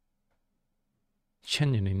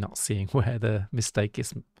 Genuinely not seeing where the mistake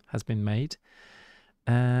has been made.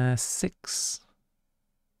 6.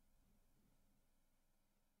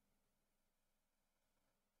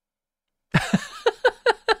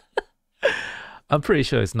 I'm pretty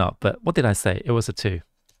sure it's not, but what did I say? It was a 2.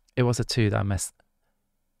 It was a 2 that I messed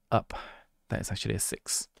up. That is actually a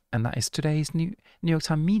 6. And that is today's New York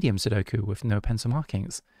Times medium Sudoku with no pencil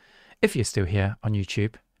markings. If you're still here on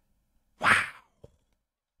YouTube, wow!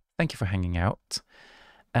 Thank you for hanging out.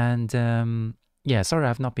 And yeah, sorry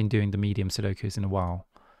I've not been doing the medium Sudokus in a while,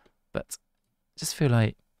 but just feel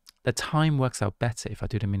like the time works out better if I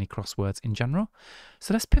do the mini crosswords in general.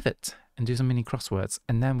 So let's pivot and do some mini crosswords,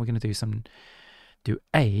 and then we're going to do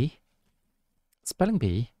A, spelling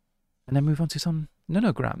bee, and then move on to some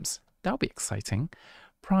nonograms. That'll be exciting.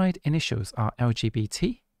 Pride initials are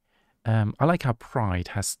LGBT. I like how pride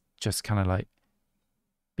has just kind of like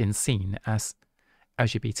been seen as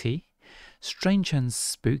LGBT. Strange and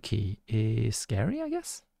spooky is scary, I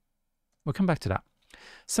guess. We'll come back to that.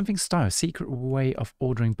 Something style, secret way of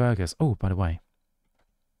ordering burgers. Oh, by the way,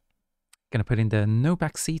 gonna put in the no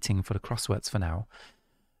back seating for the crosswords for now.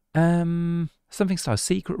 Something style,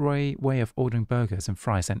 secret way of ordering burgers and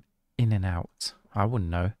fries and in and out. I wouldn't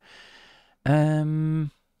know.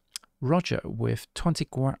 Roger with 20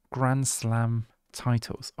 Grand Slam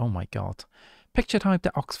titles. Oh my God. Picture type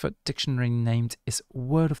that Oxford Dictionary named is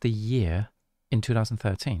Word of the Year in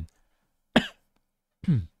 2013.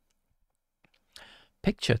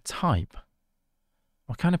 Picture type.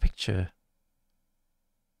 What kind of picture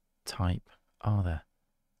type are there?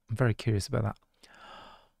 I'm very curious about that.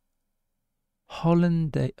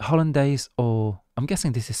 Hollandaise, or I'm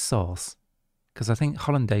guessing this is sauce, because I think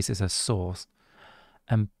Hollandaise is a sauce.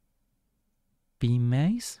 And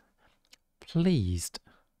Beemaze? Pleased.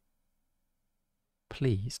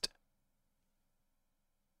 Pleased.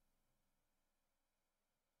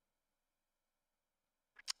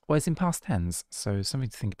 Well, it's in past tense, so something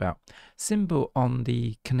to think about. Symbol on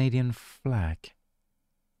the Canadian flag.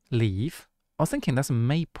 Leaf. I was thinking that's a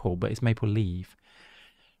maple, but it's maple leaf.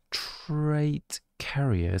 Trait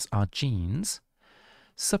carriers are jeans.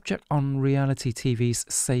 Subject on reality TV's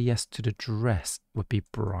Say Yes to the Dress would be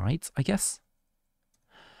brides, I guess.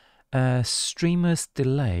 Streamer's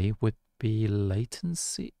delay would be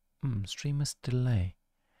latency. Streamer's delay.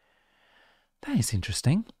 That is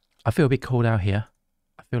interesting. I feel a bit called out here.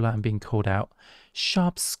 I feel like I'm being called out.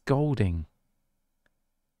 Sharp scolding.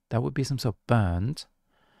 That would be some sort of burned.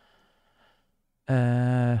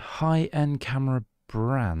 High-end camera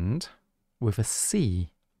brand with a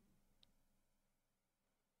C.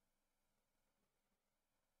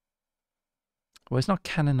 Well, it's not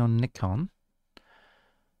Canon or Nikon.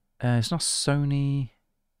 It's not Sony.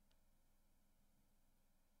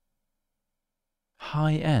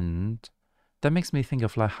 High-end. That makes me think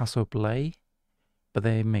of like Hasselblad, but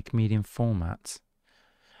they make medium formats.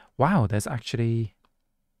 Wow, there's actually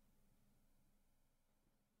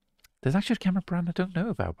a camera brand I don't know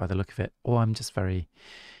about by the look of it. Or I'm just very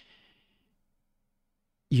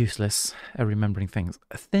useless at remembering things.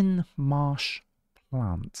 A thin marsh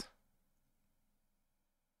plant.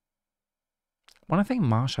 When I think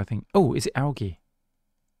marsh, I think, oh, is it algae?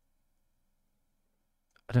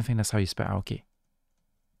 I don't think that's how you spell algae.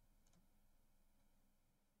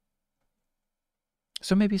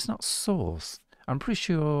 So maybe it's not sauce. I'm pretty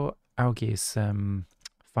sure algae is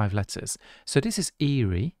 5 letters. So this is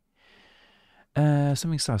eerie.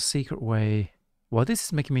 Something style, secret way. Well, this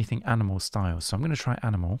is making me think animal style, so I'm going to try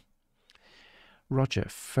animal. Roger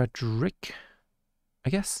Frederick, I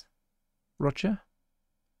guess. Roger.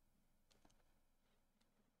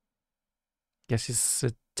 Guess he's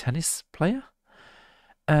a tennis player.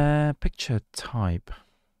 Picture type.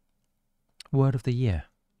 Word of the year.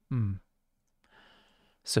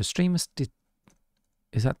 So streamers did.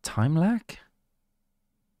 Is that time lag?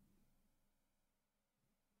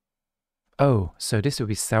 Oh, so this would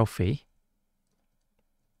be selfie.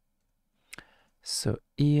 So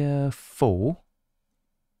earful.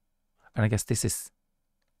 And I guess this is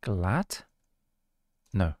glad?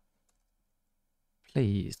 No.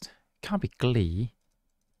 Pleased. Can't be glee.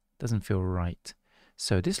 Doesn't feel right.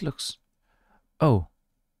 So this looks... Oh.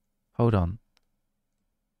 Hold on.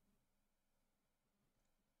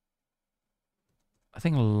 I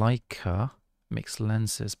think Leica makes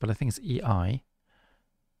lenses, but I think it's EI.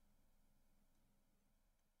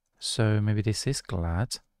 So maybe this is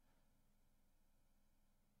glad.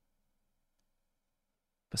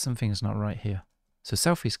 But something is not right here. So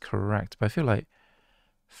selfie is correct, but I feel like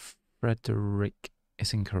Frederick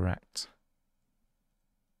is incorrect.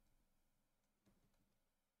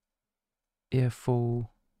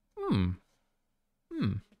 Earful. I'm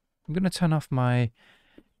going to turn off my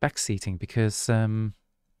back seating because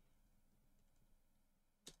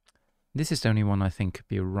this is the only one I think could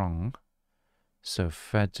be wrong. So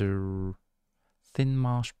thin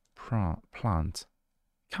marsh plant.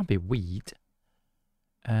 Can't be weed.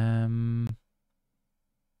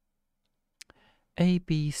 A,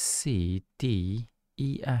 B, C, D,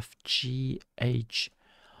 E, F, G, H,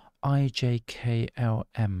 I, J, K, L,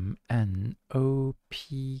 M, N, O,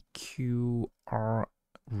 P, Q, R.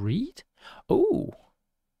 Read? Oh.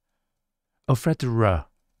 Oh, Federer.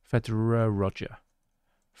 Federer Roger.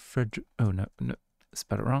 Oh, no.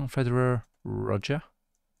 Spell it wrong. Federer Roger.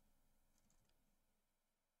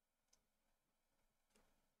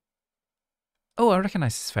 Oh, I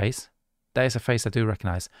recognize his face. That is a face I do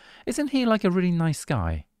recognize. Isn't he like a really nice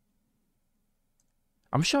guy?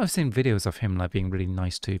 I'm sure I've seen videos of him like being really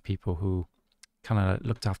nice to people who kind of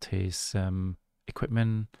looked after his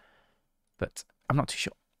equipment, but I'm not too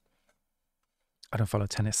sure. I don't follow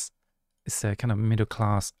tennis. It's a kind of middle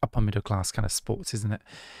class, upper middle class kind of sports, isn't it?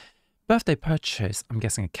 Birthday purchase. I'm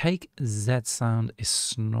guessing a cake. Z sound is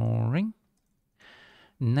snoring.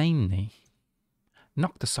 Namely,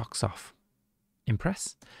 knock the socks off.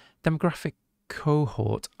 Impress. Demographic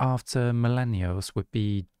cohort after millennials would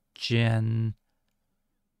be Gen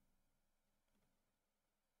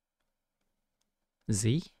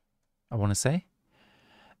Z, I want to say.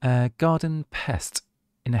 Garden pest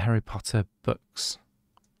in the Harry Potter books.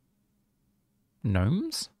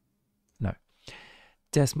 Gnomes? No.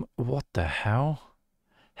 What the hell?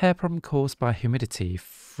 Hair problem caused by humidity.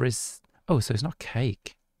 Frizz. Oh, so it's not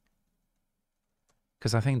cake.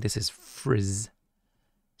 Because I think this is frizz.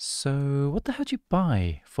 So what the hell do you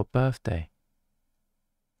buy for birthday?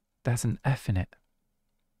 There's an F in it.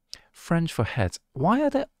 French for head. Why are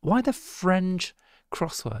there French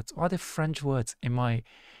crosswords? Why are there French words in my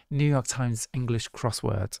New York Times English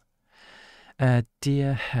crossword?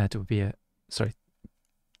 Dear head would be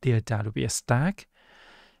dear dad would be a stag.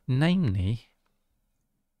 Namely,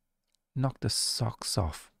 knock the socks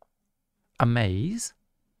off. Amaze.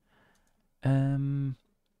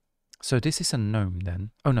 So this is a gnome then.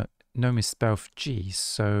 Oh no, gnome is spelled with G.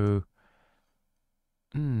 So,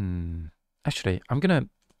 actually, I'm gonna.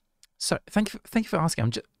 So thank you for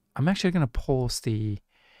asking. I'm actually gonna pause the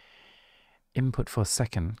input for a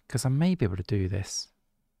second because I may be able to do this.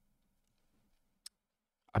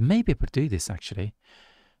 I may be able to do this actually.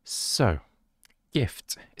 So,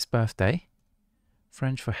 gift is birthday.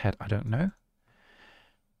 French for head, I don't know.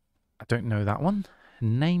 I don't know that one.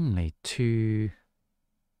 Namely, to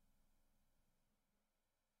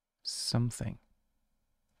something.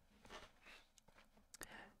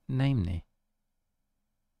 Namely.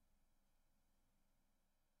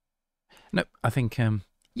 Nope, I think,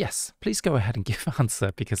 yes, please go ahead and give an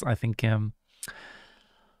answer because I think I'm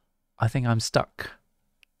stuck.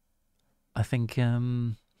 I think,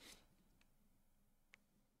 oh,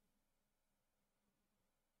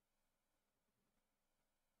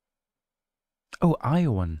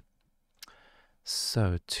 Iowan.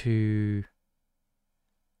 So to,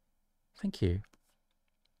 thank you.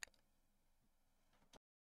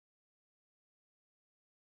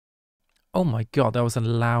 Oh my God, that was a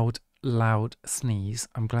loud sneeze.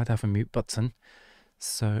 I'm glad I have a mute button.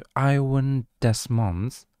 So Iowan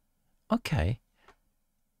Desmonds. Okay.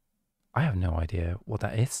 I have no idea what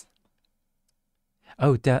that is.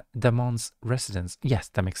 Oh, Desmonds residence. Yes,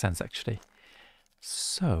 that makes sense actually.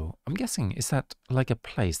 So I'm guessing, is that like a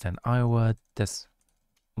place then? Iowa Des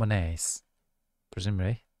Moines.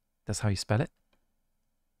 Presumably. That's how you spell it.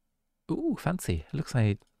 Ooh, fancy. It looks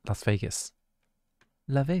like Las Vegas.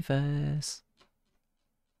 La Vegas.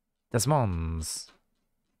 Desmonds.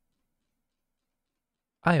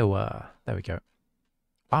 Iowa. There we go.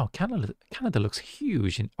 Wow, Canada looks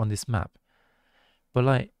huge on this map. But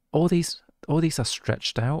like all these are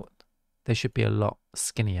stretched out. They should be a lot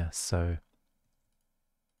skinnier, so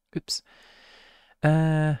oops.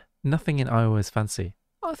 Nothing in Iowa is fancy.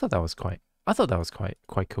 I thought that was quite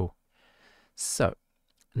cool. So,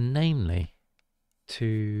 namely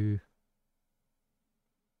to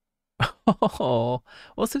oh,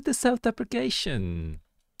 what's with the self-deprecation?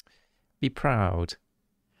 Be proud.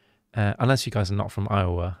 Unless you guys are not from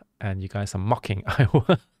Iowa and you guys are mocking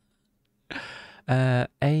Iowa.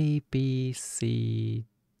 A, B, C,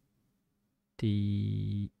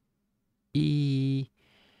 D, E,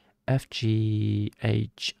 F, G,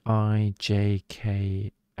 H, I, J,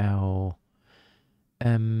 K, L,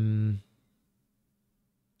 M.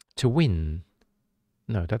 To win?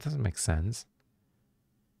 No, that doesn't make sense.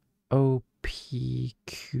 O, P,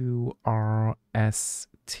 Q, R, S,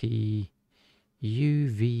 T, U,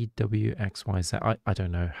 V, W, X, Y, Z. I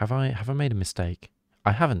don't know. Have I made a mistake?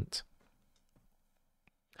 I haven't.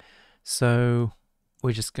 So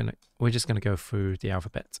we're just gonna go through the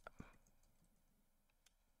alphabet.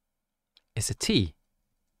 It's a T.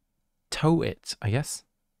 tow it, I guess.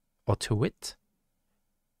 Or to it.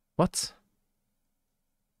 What?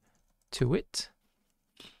 To it?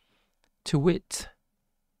 To it.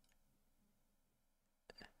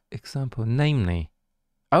 Example, namely.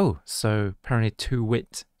 Oh, so apparently to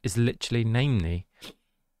wit is literally namely.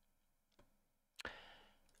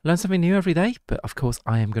 Learn something new every day, but of course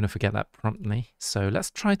I am going to forget that promptly. So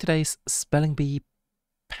let's try today's spelling bee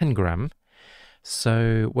pengram.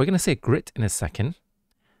 So we're going to say grit in a second,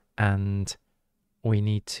 and we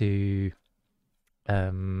need to,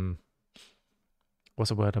 what's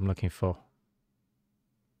the word I'm looking for?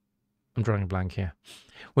 I'm drawing a blank here.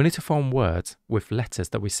 We need to form words with letters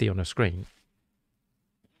that we see on the screen.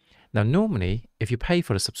 Now, normally, if you pay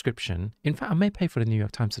for the subscription, in fact, I may pay for the New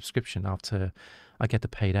York Times subscription after I get the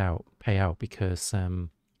payout because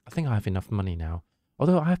I think I have enough money now.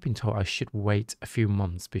 Although I have been told I should wait a few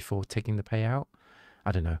months before taking the payout.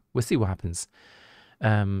 I don't know. We'll see what happens.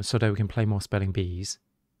 So that we can play more spelling bees.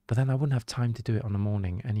 But then I wouldn't have time to do it on the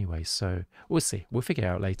morning anyway. So we'll see. We'll figure it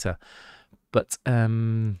out later. But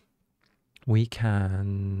we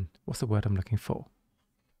can... What's the word I'm looking for?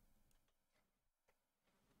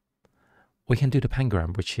 We can do the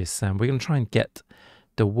pangram, which is we're going to try and get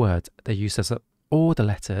the word that uses up all the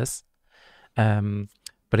letters. But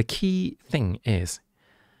a key thing is,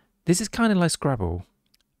 this is kind of like Scrabble,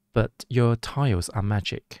 but your tiles are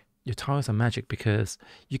magic. Your tiles are magic because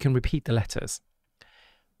you can repeat the letters.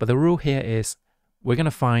 But the rule here is we're going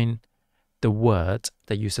to find the word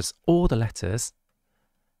that uses all the letters,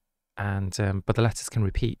 and but the letters can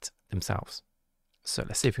repeat themselves. So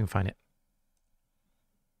let's see if we can find it.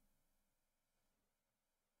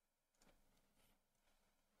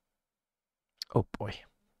 Oh boy.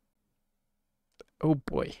 Oh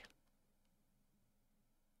boy.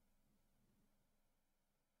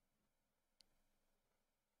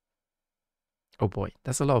 Oh boy,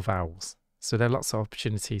 there's a lot of vowels. So there are lots of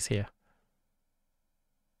opportunities here.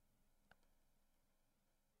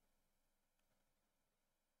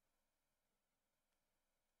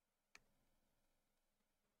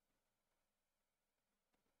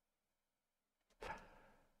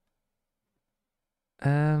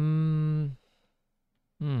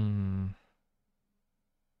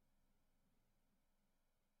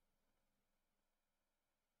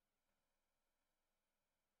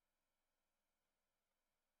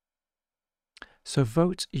 So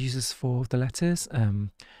vote uses 4 of the letters.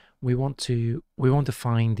 We want to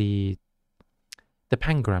find the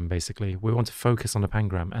pangram, basically. We want to focus on the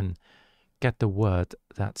pangram and get the word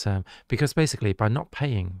that because basically by not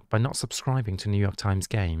subscribing to New York Times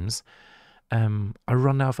games, I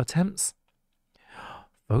run out of attempts.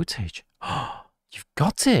 Voltage. You've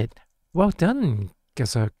got it. Well done,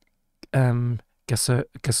 Gasergo. By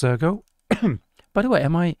the way,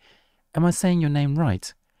 am I saying your name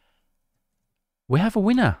right? We have a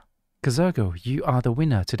winner. Gasergo, you are the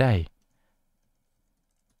winner today.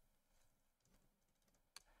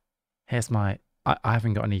 Here's my... I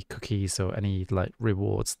haven't got any cookies or any like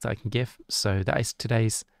rewards that I can give. So that is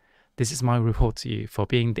this is my reward to you for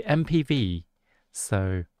being the MPV.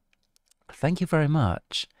 So thank you very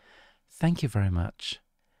much. Thank you very much.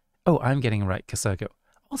 Oh, I'm getting it right, Gasergo.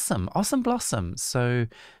 Awesome. Awesome blossom. So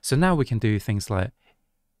now we can do things like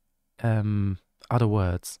other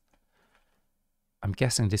words. I'm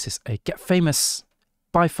guessing this is a get famous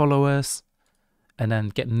by followers and then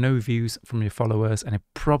get no views from your followers, and it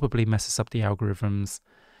probably messes up the algorithms,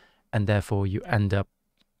 and therefore you end up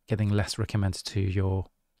getting less recommended to your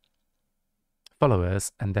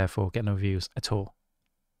followers and therefore get no views at all.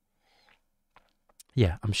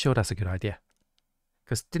 Yeah, I'm sure that's a good idea.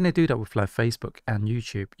 Because didn't they do that with like Facebook and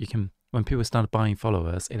YouTube? You can, when people started buying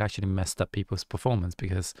followers, it actually messed up people's performance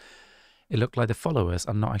because it looked like the followers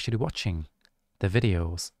are not actually watching the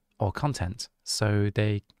videos or content, so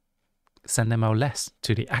they send them out less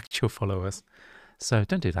to the actual followers. So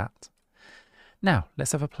don't do that. Now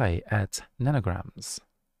let's have a play at nanograms.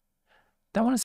 That one is